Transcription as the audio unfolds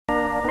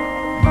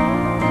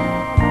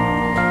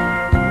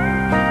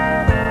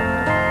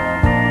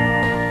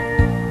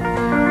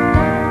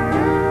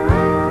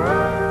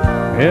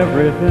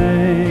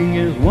Everything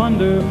is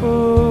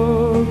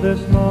wonderful this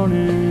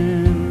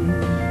morning.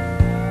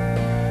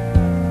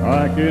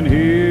 I can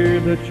hear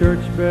the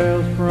church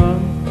bells from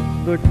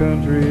the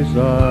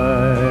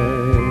countryside.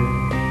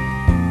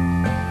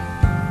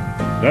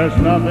 There's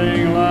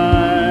nothing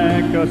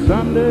like a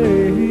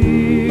Sunday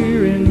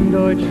here in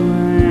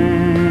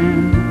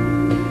Deutschland.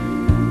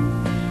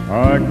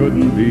 I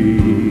couldn't be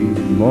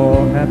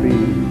more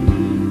happy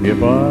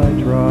if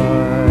I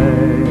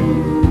tried.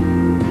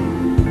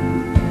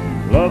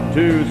 Love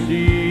to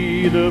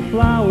see the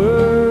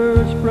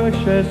flowers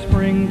fresh as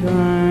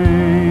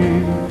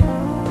springtime.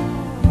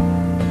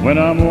 When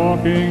I'm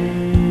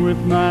walking with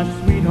my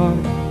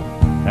sweetheart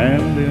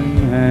hand in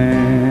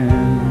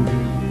hand,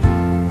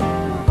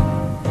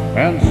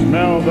 and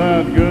smell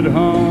that good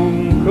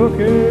home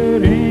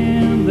cooking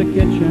in the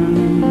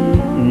kitchen.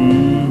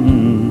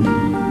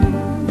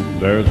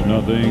 There's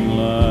nothing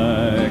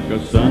like a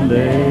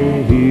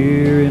Sunday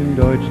here in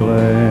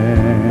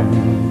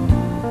Deutschland.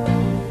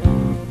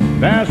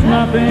 There's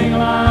nothing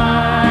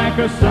like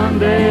a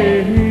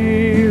Sunday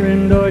here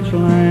in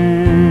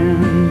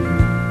Deutschland.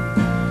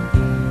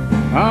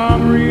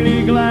 I'm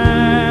really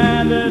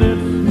glad that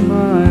it's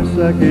my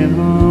second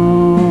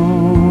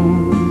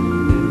home.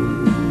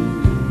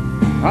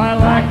 I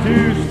like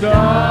to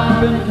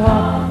stop and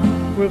talk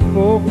with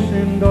folks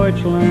in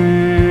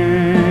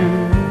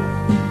Deutschland,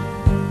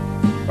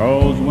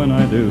 'cause when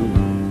I do,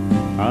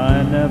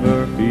 I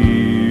never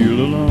feel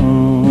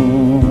alone.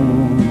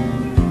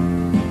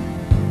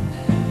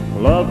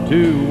 Love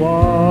to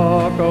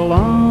walk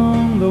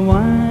along the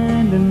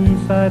winding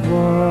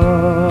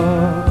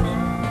sidewalks,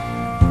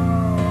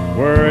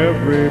 where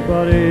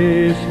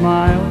everybody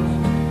smiles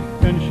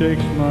and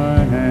shakes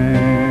my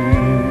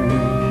hand.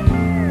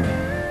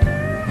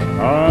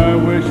 I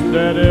wish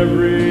that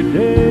every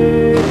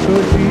day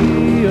could be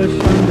a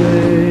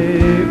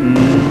Sunday,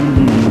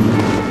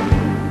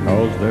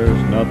 'cause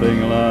there's nothing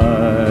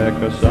like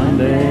a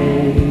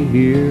Sunday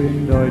here in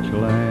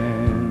Deutschland.